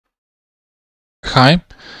Hi,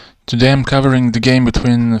 today I'm covering the game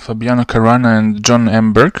between Fabiano Caruana and John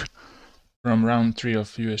M. Burke from round 3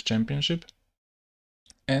 of US Championship.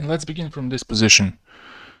 And let's begin from this position.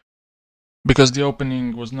 Because the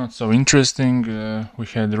opening was not so interesting, we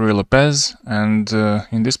had Ruy Lopez, and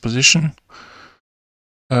in this position,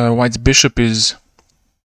 White's bishop is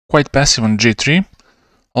quite passive on g3.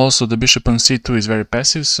 Also, the bishop on c2 is very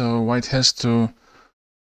passive, so White has to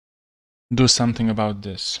do something about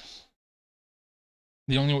this.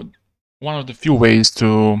 One of the few ways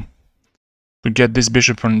to get this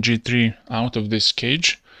bishop on g3 out of this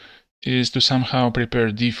cage is to somehow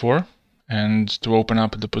prepare d4 and to open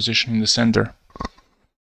up the position in the center.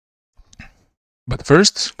 But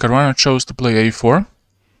first, Caruana chose to play a4,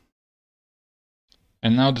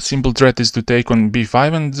 and now the simple threat is to take on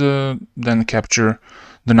b5 and then capture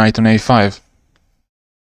the knight on a5.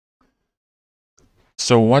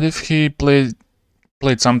 So what if he played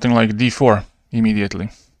something like d4 immediately?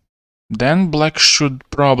 Then black should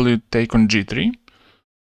probably take on g3,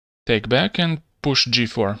 take back and push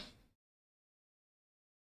g4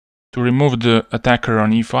 to remove the attacker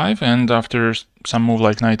on e5, and after some move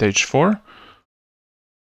like knight h4,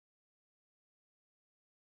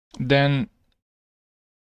 then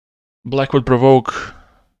black would provoke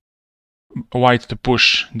white to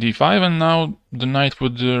push d5, and now the knight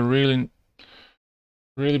would really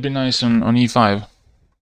be nice on e5.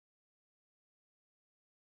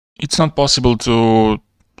 It's not possible to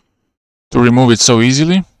remove it so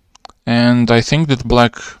easily, and I think that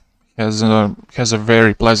black has a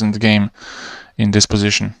very pleasant game in this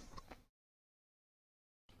position.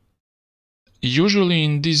 Usually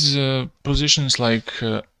in these positions like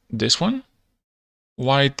this one,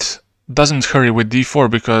 white doesn't hurry with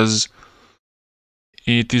d4 because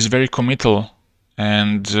it is very committal,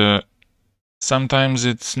 and sometimes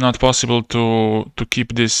it's not possible to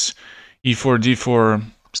keep this e4 d4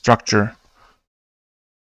 structure.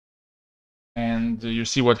 And you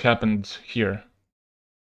see what happened here.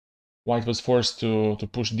 White was forced to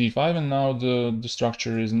push d5, and now the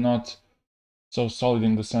structure is not so solid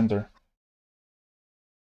in the center.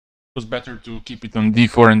 It was better to keep it on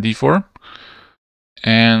d4 and d4,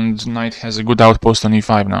 and knight has a good outpost on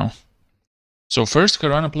e5 now. So first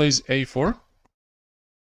Caruana plays a4,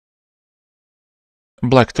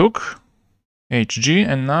 black took, hg,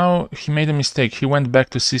 and now he made a mistake. He went back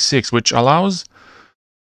to c6, which allows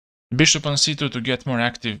bishop on c2 to get more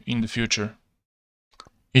active in the future.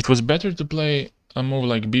 It was better to play a move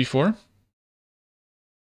like b4.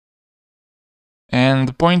 And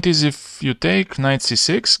the point is, if you take, knight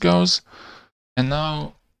c6 goes, and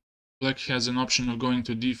now black has an option of going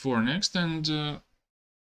to d4 next, and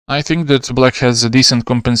I think that black has a decent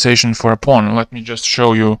compensation for a pawn. Let me just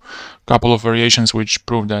show you a couple of variations which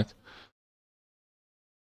prove that.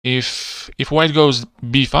 If white goes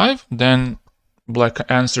b5, then black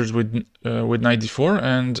answers with knight d4,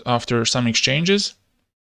 and after some exchanges,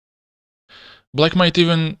 black might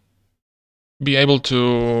even be able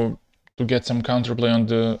to get some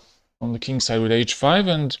counterplay on the king side with h5,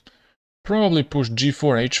 and probably push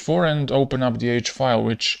g4 h4 and open up the h file,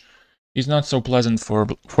 which is not so pleasant for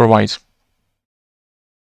white.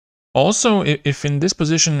 Also, if in this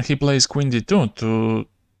position he plays queen d2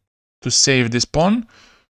 to save this pawn,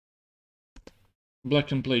 black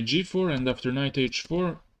can play g4, and after knight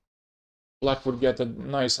h4, black would get a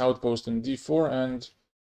nice outpost on d4, and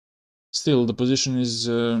still the position is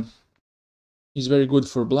very good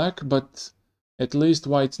for black, but at least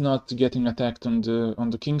white's not getting attacked on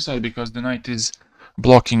the king side because the knight is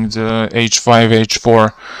blocking the h5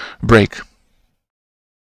 h4 break.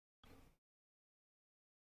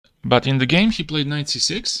 But in the game he played knight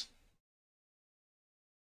c6,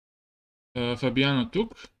 Fabiano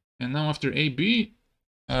took, and now after ab,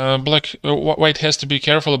 white has to be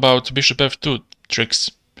careful about bishop f2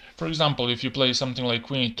 tricks. For example, if you play something like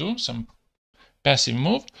queen e2, some passive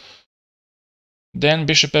move, then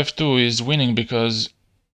bishop f2 is winning because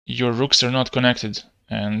your rooks are not connected,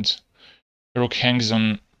 and rook hangs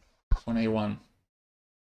on a1.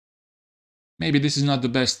 Maybe this is not the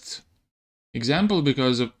best example,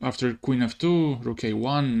 because after queen f2, rook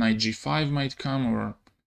a1, knight g5 might come, or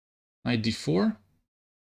knight d4.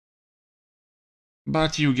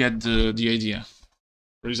 But you get the idea.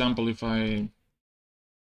 For example, if I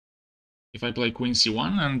play queen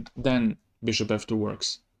c1, and then bishop f2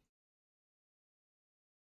 works.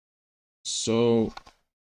 So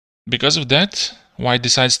because of that, white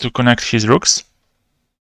decides to connect his rooks,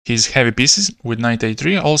 his heavy pieces, with knight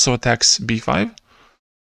a3, also attacks b5.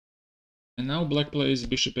 And now black plays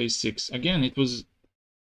bishop a6. Again, it was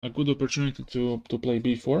a good opportunity to play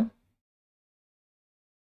b4.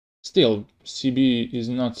 Still, CB is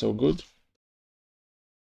not so good,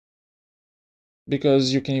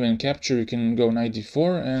 because you can even capture, you can go knight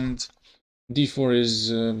d4, and d4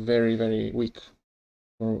 is very, very weak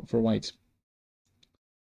for white.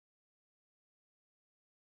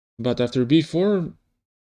 But after b4,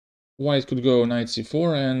 white could go knight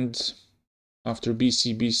c4, and after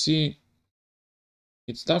bc,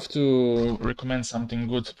 it's tough to recommend something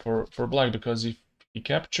good for black, because if he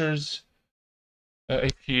captures,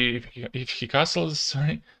 if he castles,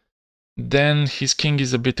 sorry, then his king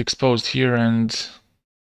is a bit exposed here, and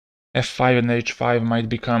f5 and h5 might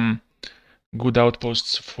become good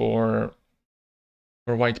outposts for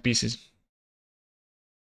white pieces.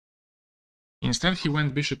 Instead, he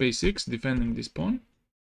went bishop a6, defending this pawn.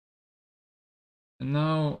 And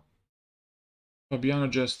now Fabiano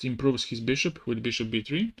just improves his bishop with bishop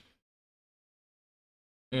b3,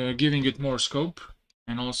 giving it more scope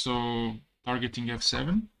and also targeting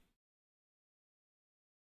f7.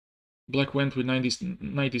 Black went with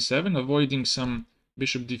 97, avoiding some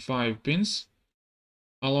bishop d5 pins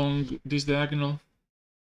along this diagonal.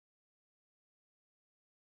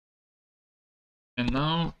 And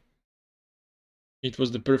now it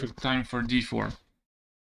was the perfect time for d4.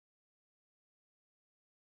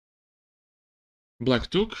 Black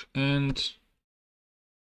took, and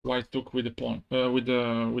white took with the pawn, with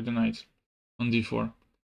the knight on d4.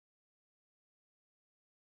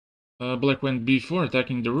 Black went b4,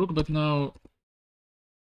 attacking the rook, but now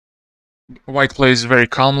white plays very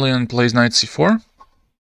calmly and plays knight c4.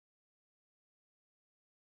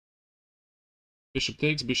 Bishop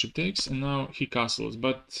takes, and now he castles.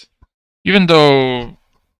 But even though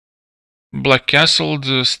black castled,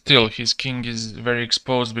 still his king is very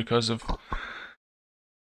exposed because of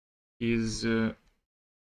his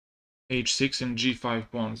h6 and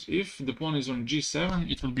g5 pawns. If the pawn is on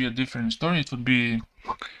g7, it would be a different story. It would be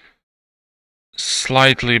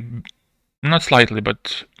slightly, not slightly,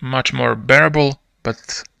 but much more bearable.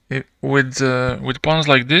 But with pawns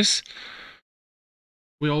like this,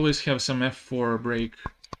 we always have some f4 break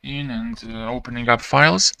in and opening up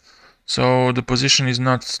files, so the position is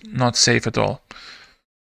not safe at all.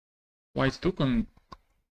 White took on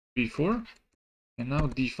b4, and now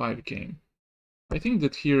d5 came. I think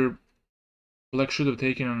that here black should have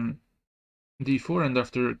taken on d4, and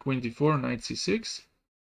after queen d4, knight c6,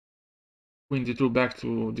 queen d2 back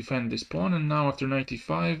to defend this pawn, and now after knight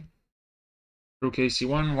e5, rook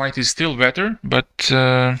ac1, white is still better, but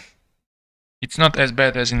it's not as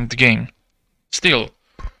bad as in the game. Still,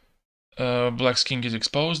 black's king is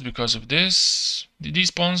exposed because of this.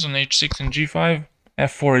 These pawns on h6 and g5,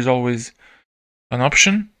 f4 is always an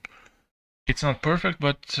option. It's not perfect,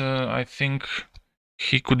 but I think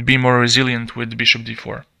he could be more resilient with bishop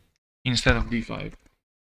d4 instead of d5.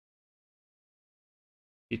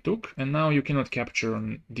 He took, and now you cannot capture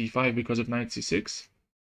on d5 because of knight c6.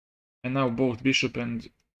 And now both bishop and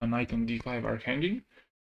a knight on d5 are hanging.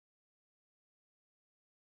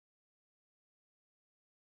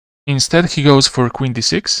 Instead, he goes for queen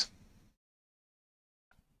d6.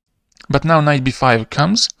 But now knight b5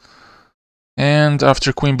 comes. And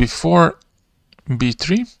after queen b4,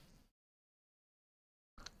 b3,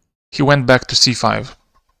 he went back to c5.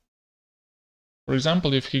 For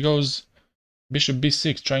example, if he goes bishop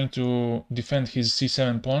b6, trying to defend his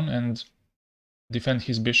c7 pawn and defend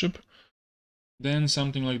his bishop, then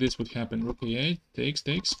something like this would happen. Rook a8,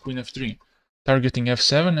 takes, queen f3, targeting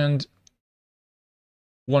f7 and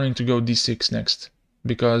wanting to go d6 next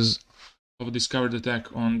because of discovered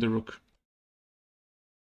attack on the rook.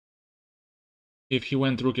 If he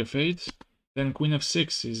went rook f8, then queen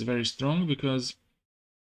f6 is very strong because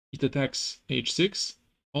it attacks h6.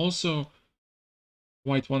 Also,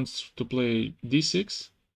 white wants to play d6.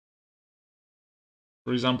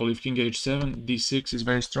 For example, if king h7, d6 is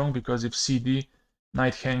very strong because if cd,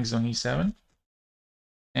 knight hangs on e7.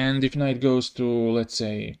 And if knight goes to, let's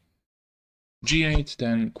say, g8,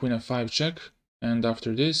 then queen f5 check. And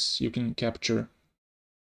after this, you can capture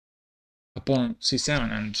a pawn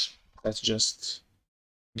c7, and that's just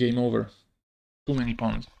game over. Too many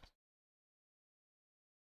pawns.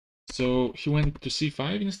 So he went to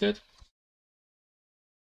c5 instead.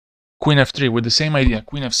 Queen f3 with the same idea,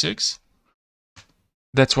 queen f6.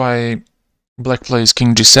 That's why black plays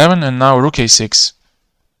king g7, and now rook a6.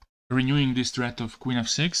 Renewing this threat of queen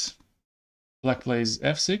f6. Black plays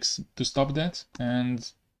f6 to stop that,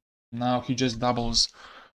 and now he just doubles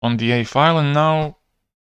on the a file, and now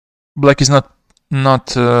black is not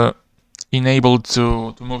enabled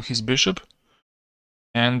to move his bishop.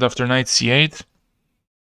 And after knight c8,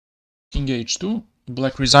 king h2,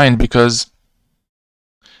 black resigned because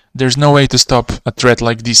there's no way to stop a threat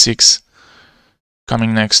like d6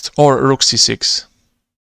 coming next, or rook c6,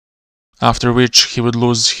 after which he would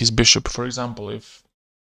lose his bishop. For example, if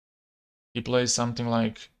he plays something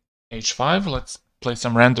like h5, let's play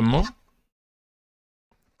some random move.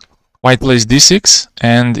 White plays d6,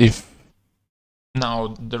 and if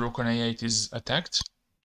now the rook on a8 is attacked,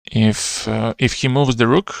 if he moves the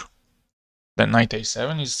rook, then knight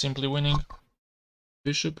a7 is simply winning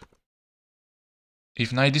bishop.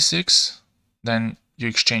 If knight d6, then you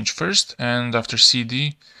exchange first, and after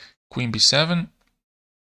cd, queen b7,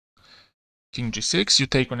 king g6, you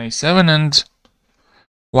take on a7, and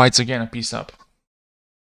white's again a piece up.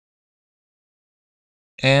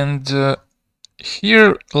 And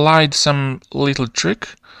here lied some little trick.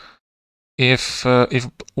 If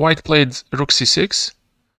white played rook c6,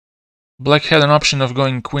 black had an option of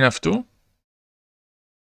going queen f2,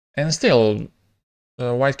 and still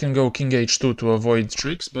white can go king h2 to avoid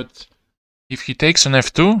tricks, but if he takes on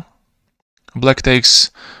f2, black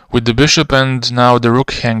takes with the bishop, and now the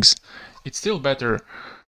rook hangs. It's still better,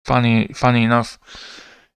 funny enough,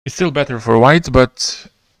 it's still better for white, but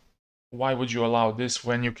why would you allow this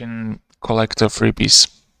when you can collect a free piece?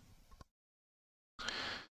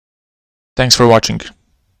 Thanks for watching.